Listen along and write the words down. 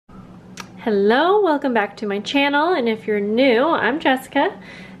Hello, welcome back to my channel, and if you're new, I'm Jessica.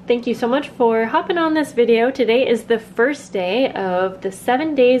 Thank you so much for hopping on this video. Today is the first day of the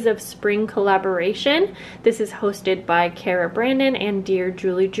 7 Days of Spring collaboration. This is hosted by Kara Brandon and Dear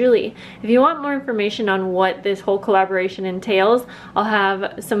Julie. If you want more information on what this whole collaboration entails, I'll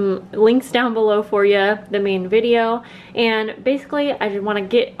have some links down below for you, the main video. And basically, I just want to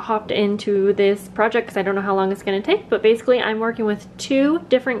get hopped into this project because I don't know how long it's going to take, but basically I'm working with 2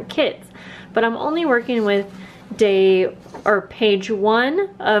 different kits, but I'm only working with page 1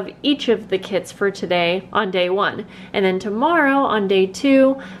 of each of the kits for today on day 1, and then tomorrow on day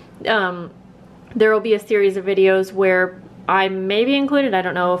 2 there will be a series of videos where I may be included, I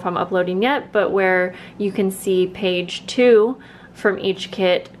don't know if I'm uploading yet, but where you can see page 2 from each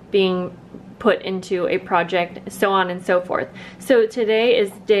kit being put into a project, so on and so forth. So today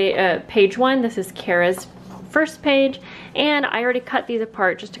is page 1. This is Kara's first page, and I already cut these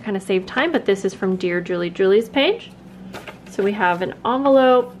apart just to kind of save time, but this is from Dear Julie's page. So we have an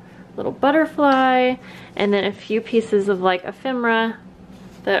envelope, little butterfly, and then a few pieces of like ephemera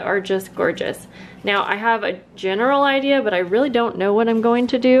that are just gorgeous. Now I have a general idea, but I really don't know what I'm going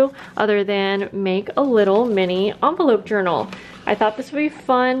to do other than make a little mini envelope journal. I thought this would be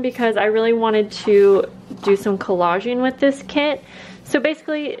fun because I really wanted to do some collaging with this kit. So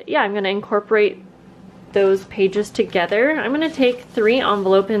basically, yeah, I'm going to incorporate those pages together. I'm going to take 3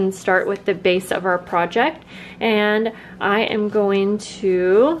 envelopes and start with the base of our project, and I am going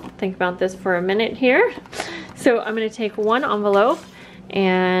to think about this for a minute here. So I'm going to take 1 envelope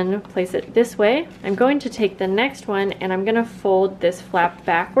and place it this way. I'm going to take the next one and I'm going to fold this flap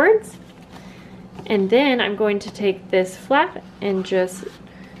backwards, and then I'm going to take this flap and just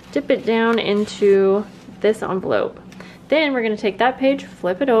dip it down into this envelope. Then we're going to take that page,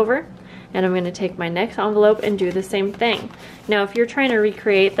 flip it over, and I'm going to take my next envelope and do the same thing. Now if you're trying to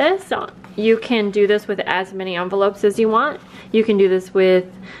recreate this, you can do this with as many envelopes as you want. You can do this with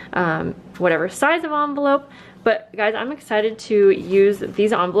whatever size of envelope. But guys, I'm excited to use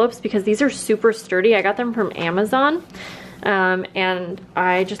these envelopes because these are super sturdy. I got them from Amazon, and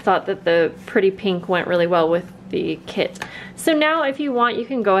I just thought that the pretty pink went really well with the kit. So now if you want, you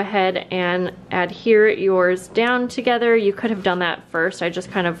can go ahead and adhere yours down together. You could have done that first. I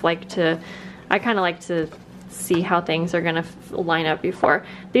just kind of like to, see how things are gonna line up before.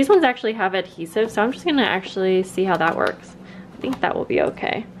 These ones actually have adhesive, so I'm just gonna actually see how that works. I think that will be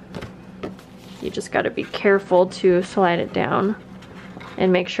okay. You just gotta be careful to slide it down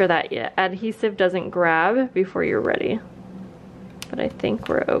and make sure that adhesive doesn't grab before you're ready. But I think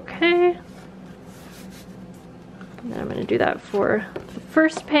we're okay. And then I'm going to do that for the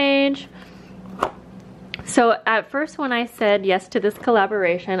first page. So at first when I said yes to this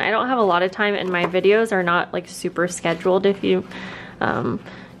collaboration, I don't have a lot of time and my videos are not like super scheduled. If you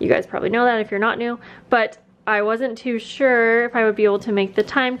guys probably know that if you're not new, but I wasn't too sure if I would be able to make the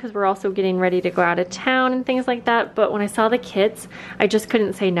time because we're also getting ready to go out of town and things like that. But when I saw the kits, I just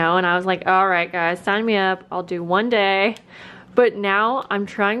couldn't say no, and I was like, all right guys, sign me up. I'll do 1 day. But now I'm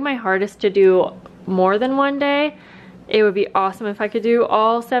trying my hardest to do more than 1 day. It would be awesome if I could do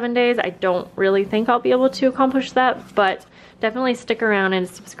all 7 days. I don't really think I'll be able to accomplish that, but definitely stick around and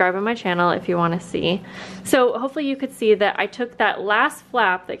subscribe on my channel if you want to see. So hopefully you could see that I took that last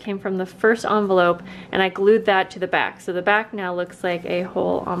flap that came from the first envelope and I glued that to the back. So the back now looks like a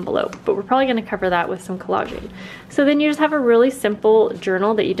whole envelope, but we're probably going to cover that with some collaging. So then you just have a really simple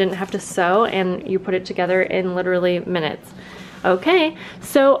journal that you didn't have to sew, and you put it together in literally minutes. Okay,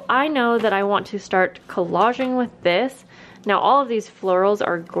 so I know that I want to start collaging with this. Now all of these florals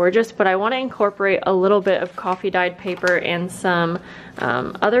are gorgeous, but I want to incorporate a little bit of coffee dyed paper and some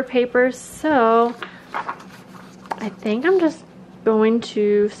other papers. So I think I'm just going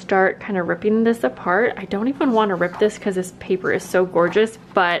to start kind of ripping this apart. I don't even want to rip this because this paper is so gorgeous,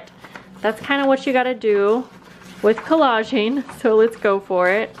 but that's kind of what you got to do with collaging. So let's go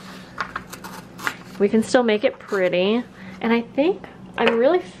for it. We can still make it pretty. And I think I'm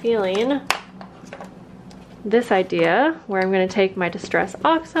really feeling this idea where I'm going to take my Distress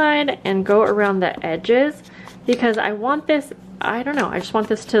Oxide and go around the edges because I want this, I don't know, I just want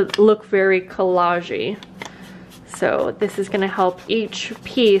this to look very collagey. So this is going to help each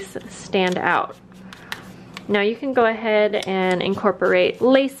piece stand out. Now you can go ahead and incorporate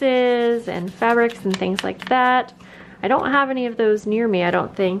laces and fabrics and things like that. I don't have any of those near me, I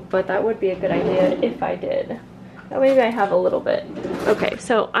don't think, but that would be a good idea if I did. That way I have a little bit. Okay,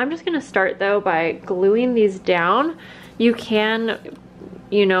 so I'm just gonna start though by gluing these down. You can,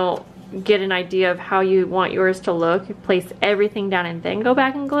 you know, get an idea of how you want yours to look. Place everything down and then go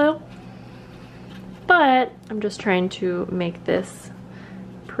back and glue. But I'm just trying to make this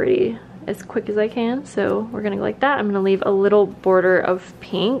pretty as quick as I can. So we're gonna go like that. I'm gonna leave a little border of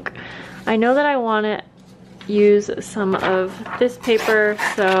pink. I know that I want to use some of this paper,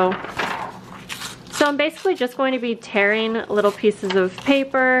 so I'm basically just going to be tearing little pieces of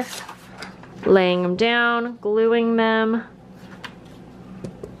paper, laying them down, gluing them,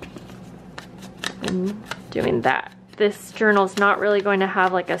 and doing that. This journal's not really going to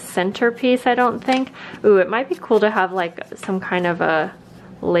have like a centerpiece, I don't think. Ooh, it might be cool to have like some kind of a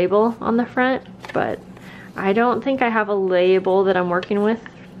label on the front, but I don't think I have a label that I'm working with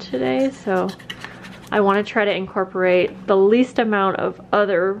today, so I want to try to incorporate the least amount of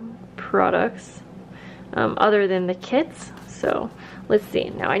other products other than the kits. So let's see.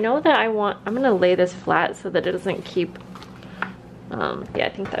 Now I know that I'm gonna lay this flat so that it doesn't keep, yeah, I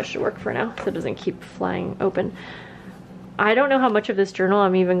think that should work for now, so it doesn't keep flying open. I don't know how much of this journal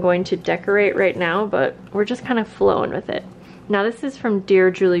I'm even going to decorate right now, but we're just kind of flowing with it. Now this is from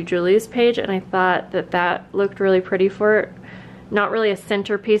Dear Julie Julie's page, and I thought that that looked really pretty for it. Not really a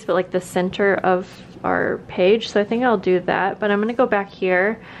centerpiece, but like the center of our page. So I think I'll do that, but I'm gonna go back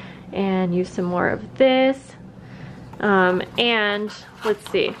here and use some more of this. And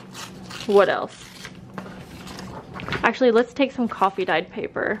let's see, what else? Actually, let's take some coffee dyed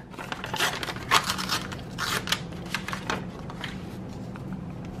paper.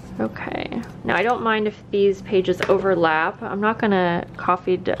 Okay, now I don't mind if these pages overlap. I'm not gonna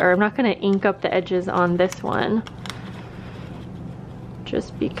I'm not gonna ink up the edges on this one,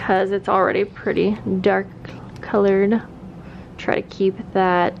 just because it's already pretty dark colored. Try to keep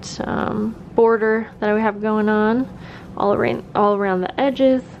that border that we have going on all around the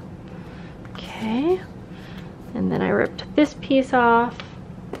edges. Okay, and then I ripped this piece off.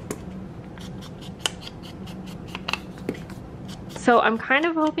 So I'm kind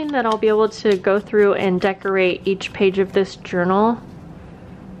of hoping that I'll be able to go through and decorate each page of this journal,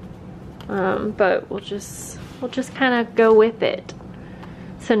 but we'll just kind of go with it.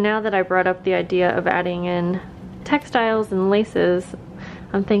 So now that I brought up the idea of adding in textiles and laces,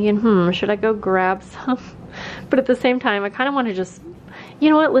 I'm thinking, should I go grab some? But at the same time, I kind of want to just,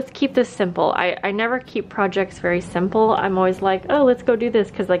 you know what, let's keep this simple. I never keep projects very simple. I'm always like, oh, let's go do this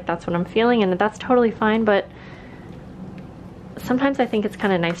because like that's what I'm feeling, and that's totally fine. But sometimes I think it's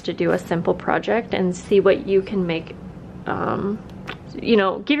kind of nice to do a simple project and see what you can make, you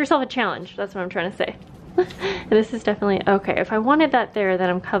know, give yourself a challenge. That's what I'm trying to say. And this is definitely, okay, if I wanted that there, then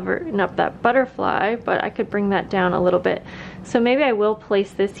I'm covering up that butterfly, but I could bring that down a little bit. So maybe I will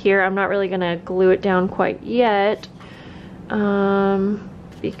place this here. I'm not really gonna glue it down quite yet,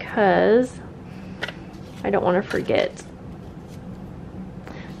 because I don't want to forget.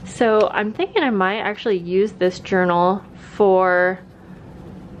 So I'm thinking I might actually use this journal for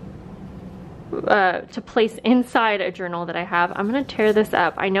to place inside a journal that I have. I'm gonna tear this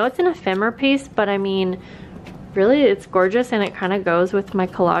up. I know it's an ephemera piece, but I mean, really it's gorgeous and it kind of goes with my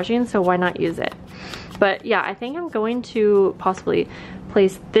collaging, so why not use it? But yeah, I think I'm going to possibly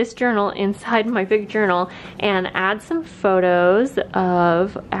place this journal inside my big journal and add some photos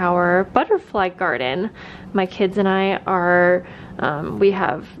of our butterfly garden. My kids and I are, we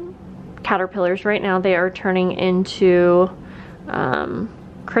have caterpillars right now. They are turning into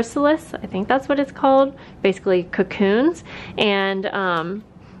chrysalis, I think that's what it's called, basically cocoons. And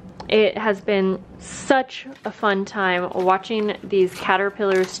it has been such a fun time watching these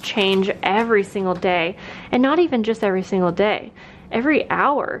caterpillars change every single day, and not even just every single day, every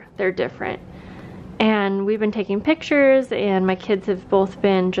hour they're different. And we've been taking pictures, and my kids have both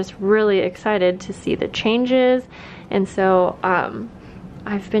been just really excited to see the changes. And so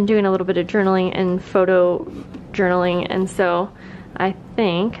I've been doing a little bit of journaling and photo journaling, and so I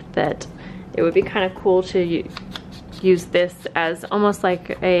think that it would be kind of cool to use this as almost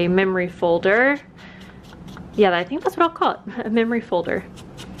like a memory folder. Yeah, I think that's what I'll call it, a memory folder,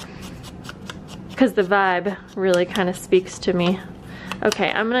 because the vibe really kind of speaks to me.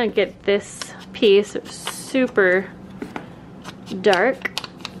 Okay, I'm gonna get this piece super dark,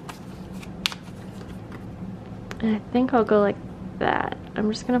 and I think I'll go like that.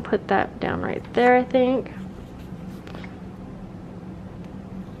 I'm just gonna put that down right there, I think.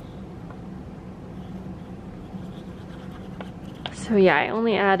 So yeah, I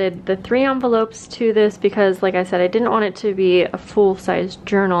only added the 3 envelopes to this because, like I said, I didn't want it to be a full-size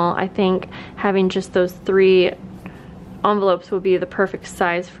journal. I think having just those 3 envelopes would be the perfect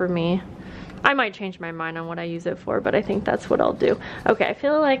size for me. I might change my mind on what I use it for, but I think that's what I'll do. Okay, I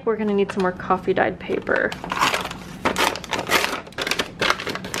feel like we're gonna need some more coffee dyed paper.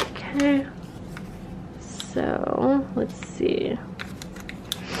 Okay, so let's see.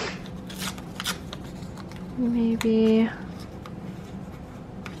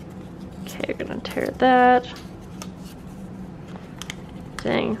 Okay, I'm gonna tear that.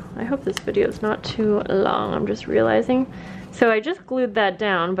 Dang, I hope this video is not too long, I'm just realizing. So I just glued that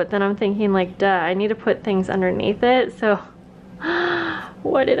down, but then I'm thinking like, duh, I need to put things underneath it, so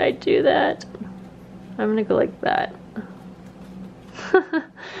why did I do that? I'm gonna go like that.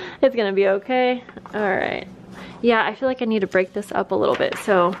 It's gonna be okay. All right. Yeah, I feel like I need to break this up a little bit,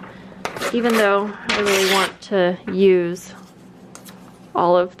 so even though I really want to use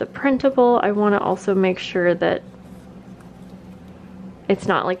all of the printable, I want to also make sure that it's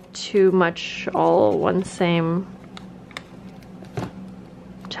not like too much all one same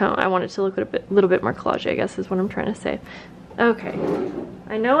tone. I want it to look a little bit more collage, I guess is what I'm trying to say. Okay,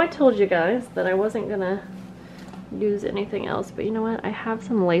 I know I told you guys that I wasn't gonna use anything else, but you know what? I have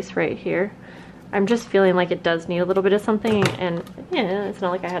some lace right here. I'm just feeling like it does need a little bit of something, and yeah, it's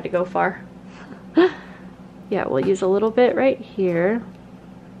not like I had to go far. Yeah, we'll use a little bit right here.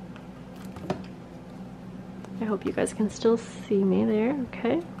 I hope you guys can still see me there,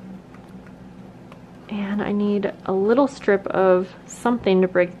 okay. And I need a little strip of something to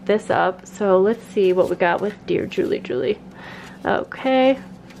break this up, so let's see what we got with Dear Julie Julie. Okay.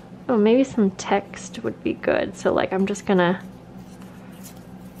 Oh, maybe some text would be good. So like I'm just gonna,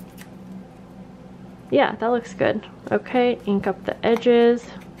 yeah, that looks good. Okay, ink up the edges.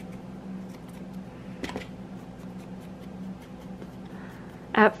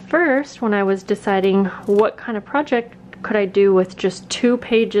 At first, when I was deciding what kind of project could I do with just 2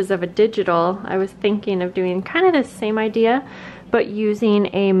 pages of a digital, I was thinking of doing kind of the same idea, but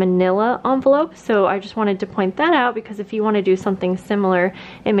using a manila envelope. So I just wanted to point that out, because if you want to do something similar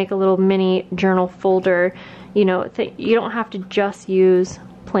and make a little mini journal folder, you know, you don't have to just use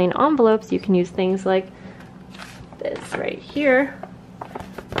plain envelopes. You can use things like this right here.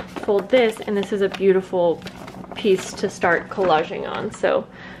 Fold this, and this is a beautiful piece to start collaging on. So,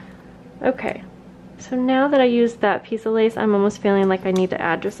 okay. So now that I used that piece of lace, I'm almost feeling like I need to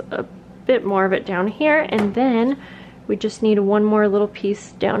add just a bit more of it down here, and then we just need one more little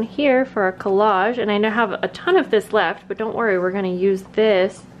piece down here for our collage. And I now have a ton of this left, but don't worry, we're going to use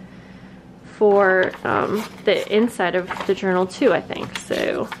this for the inside of the journal too, I think.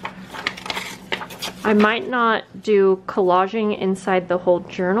 So I might not do collaging inside the whole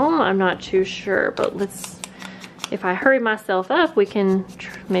journal, I'm not too sure, but let's, if I hurry myself up, we can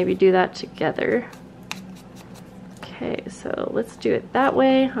maybe do that together. Okay, so let's do it that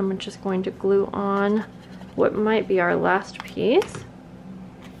way. I'm just going to glue on what might be our last piece,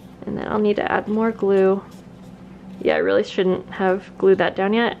 and then I'll need to add more glue. Yeah, I really shouldn't have glued that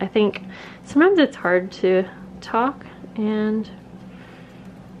down yet. I think sometimes it's hard to talk and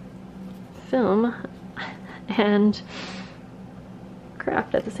film and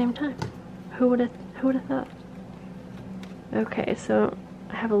craft at the same time. Who would have thought? Okay, so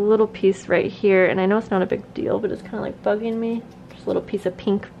I have a little piece right here, and I know it's not a big deal, but it's kind of like bugging me. Just a little piece of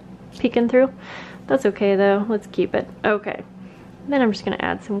pink peeking through. That's okay though, let's keep it. Okay, then I'm just gonna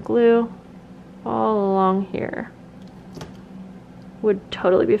add some glue all along here. Would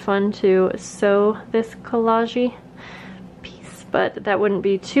totally be fun to sew this collage piece, but that wouldn't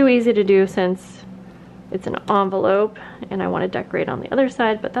be too easy to do since it's an envelope and I want to decorate on the other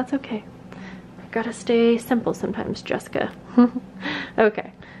side, but that's okay. Gotta stay simple sometimes, Jessica.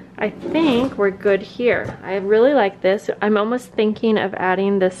 Okay, I think we're good here. I really like this. I'm almost thinking of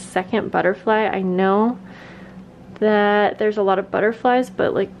adding this second butterfly. I know that there's a lot of butterflies,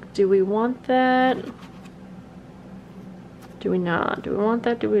 but like, do we want that? Do we not? Do we want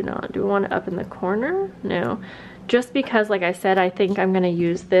that? Do we not? Do we want it up in the corner? No. Just because, like I said, I think I'm gonna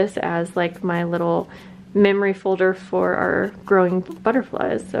use this as like my little memory folder for our growing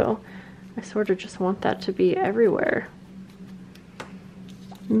butterflies, so I sort of just want that to be everywhere.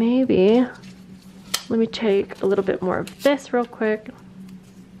 Maybe, let me take a little bit more of this real quick.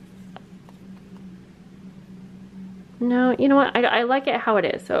 No, you know what, I like it how it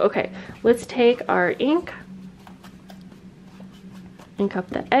is. So, okay, let's take our ink up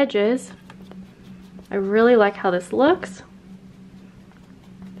the edges. I really like how this looks.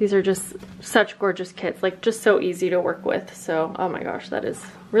 These are just such gorgeous kits, like just so easy to work with. So, oh my gosh, that is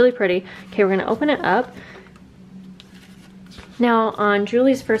really pretty. Okay, we're gonna open it up. Now on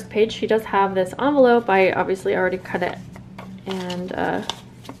Julie's first page, she does have this envelope. I obviously already cut it and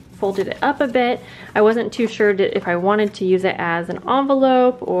folded it up a bit. I wasn't too sure if I wanted to use it as an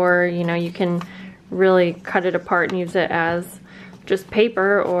envelope, or you know, you can really cut it apart and use it as just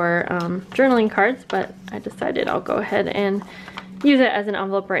paper or journaling cards, but I decided I'll go ahead and use it as an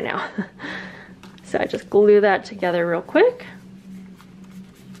envelope right now. So I just glue that together real quick.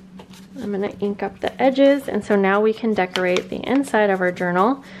 I'm gonna ink up the edges, and so now we can decorate the inside of our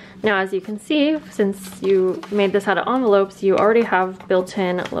journal. Now, as you can see, since you made this out of envelopes, you already have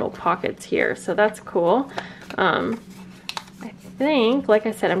built-in little pockets here, so that's cool. I think, like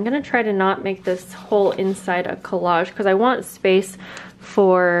I said, I'm gonna try to not make this whole inside a collage because I want space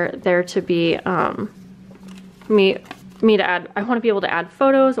for there to be me to add. I want to be able to add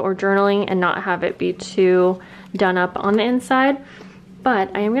photos or journaling and not have it be too done up on the inside.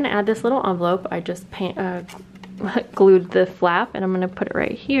 But I am gonna add this little envelope. I just glued the flap, and I'm gonna put it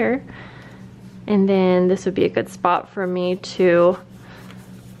right here. And then this would be a good spot for me to,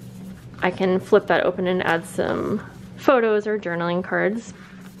 I can flip that open and add some photos or journaling cards.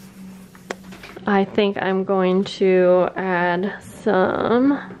 I think I'm going to add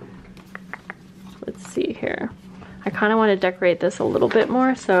some, let's see here. I kind of want to decorate this a little bit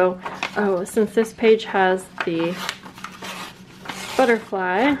more, so, since this page has the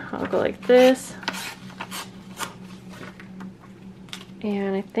butterfly, I'll go like this.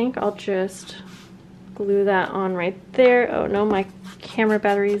 And I think I'll just glue that on right there. Oh no, my camera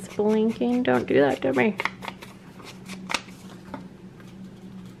battery is blinking. Don't do that to me.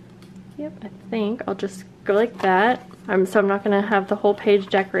 Yep, I think I'll just go like that. So I'm not gonna have the whole page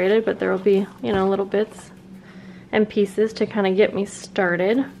decorated, but there will be, you know, little bits and pieces to kind of get me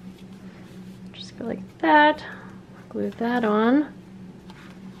started. Just go like that, glue that on.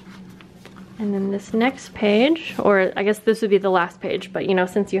 And then this next page, or I guess this would be the last page, but you know,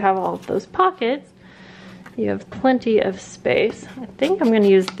 since you have all of those pockets, you have plenty of space. I think I'm gonna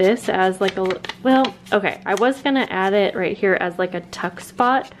use this as like a, well, okay, I was gonna add it right here as like a tuck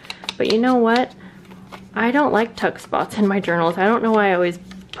spot, but you know what? I don't like tuck spots in my journals. I don't know why I always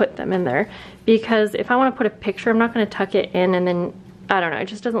put them in there, because if I wanna put a picture, I'm not gonna tuck it in and then, I don't know, it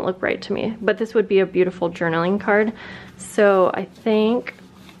just doesn't look right to me. But this would be a beautiful journaling card. So I think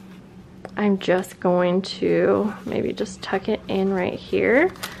I'm just going to maybe just tuck it in right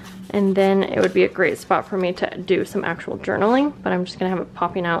here, and then it would be a great spot for me to do some actual journaling, but I'm just gonna have it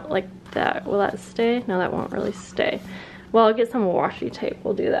popping out like that. Will that stay? No, that won't really stay. Well, I'll get some washi tape,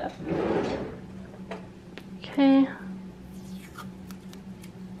 we'll do that. Okay.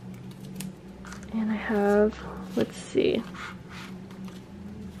 And I have, let's see.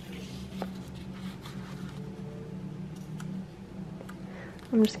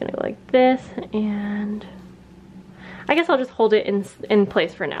 I'm just gonna go like this, and I guess I'll just hold it in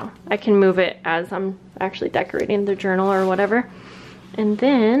place for now. I can move it as I'm actually decorating the journal or whatever. And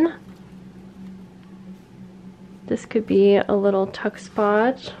then this could be a little tuck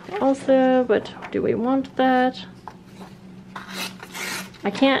spot also, but do we want that?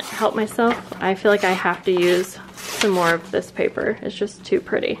 I can't help myself. I feel like I have to use some more of this paper. It's just too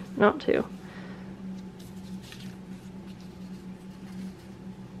pretty not to.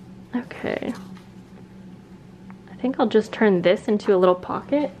 Okay, I think I'll just turn this into a little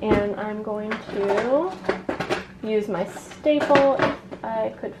pocket, and I'm going to use my staple if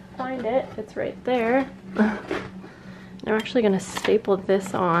I could find it. It's right there. I'm actually going to staple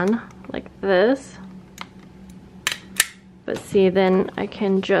this on like this, but see, then I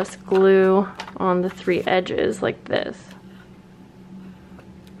can just glue on the 3 edges like this.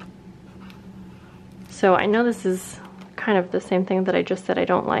 So I know this is kind of the same thing that I just said I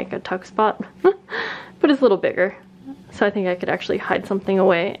don't like, a tuck spot, but it's a little bigger. So I think I could actually hide something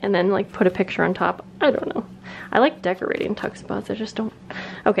away and then like put a picture on top. I don't know. I like decorating tuck spots, I just don't.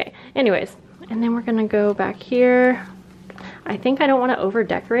 Okay, anyways, and then we're gonna go back here. I think I don't want to over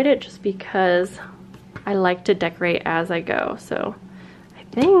decorate it just because I like to decorate as I go. So I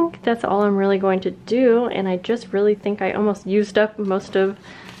think that's all I'm really going to do, and I just really think I almost used up most of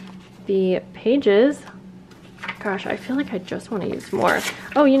the pages. Gosh, I feel like I just want to use more.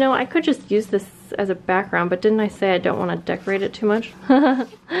 Oh, you know, I could just use this as a background, but didn't I say I don't want to decorate it too much?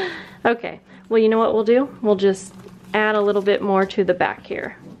 Okay, well, you know what we'll do? We'll just add a little bit more to the back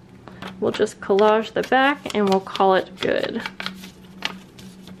here. We'll just collage the back and we'll call it good.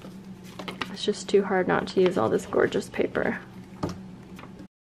 It's just too hard not to use all this gorgeous paper.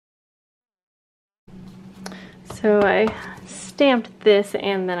 So I stamped this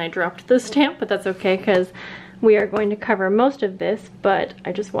and then I dropped the stamp, but that's okay because we are going to cover most of this, but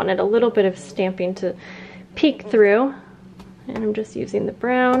I just wanted a little bit of stamping to peek through. And I'm just using the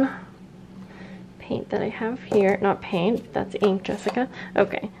brown paint that I have here. Not paint, that's ink, Jessica.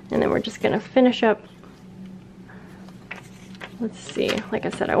 Okay, and then we're just gonna finish up. Let's see, like I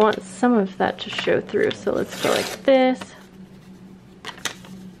said, I want some of that to show through, so let's go like this.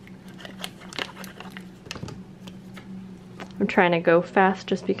 I'm trying to go fast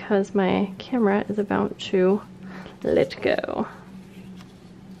just because my camera is about to let go.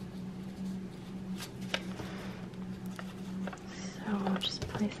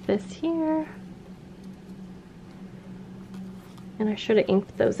 this here. And I should have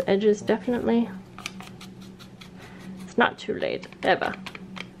inked those edges, definitely. It's not too late, ever.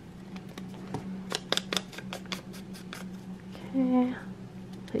 Okay,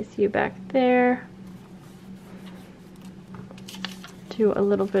 place you back there. Do a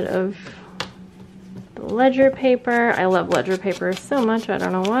little bit of the ledger paper. I love ledger paper so much, I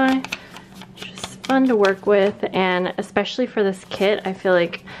don't know why. It's just fun to work with, and especially for this kit, I feel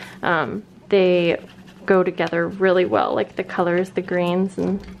like they go together really well, like the colors, the greens,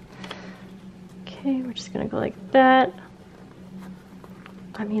 and okay, we're just gonna go like that.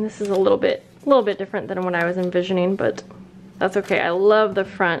 I mean, this is a little bit different than what I was envisioning, but that's okay. I love the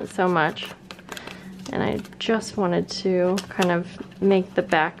front so much, and I just wanted to kind of make the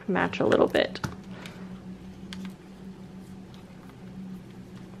back match a little bit.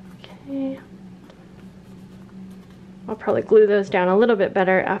 Okay. I'll probably glue those down a little bit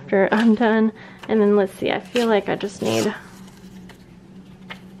better after I'm done. And then let's see, I feel like I just need,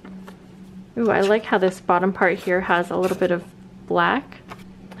 ooh, I like how this bottom part here has a little bit of black.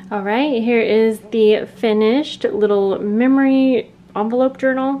 All right, here is the finished little memory envelope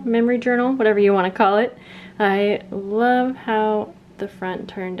journal, memory journal, whatever you want to call it. I love how the front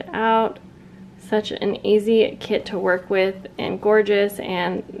turned out. Such an easy kit to work with and gorgeous,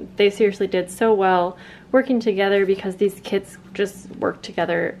 and they seriously did so well working together because these kits just work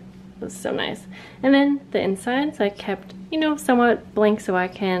together. It was so nice. And then the insides I kept, you know, somewhat blank so I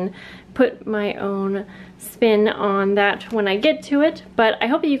can put my own spin on that when I get to it. But I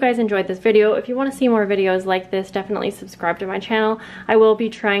hope that you guys enjoyed this video. If you want to see more videos like this, definitely subscribe to my channel. I will be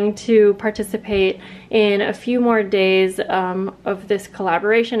trying to participate in a few more days of this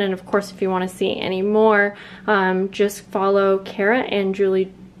collaboration, and of course if you want to see any more, just follow Kara and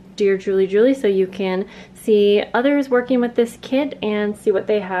Julie, Dear Julie, so you can see others working with this kit and see what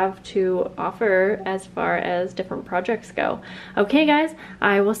they have to offer as far as different projects go. Okay guys,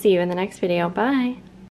 I will see you in the next video. Bye!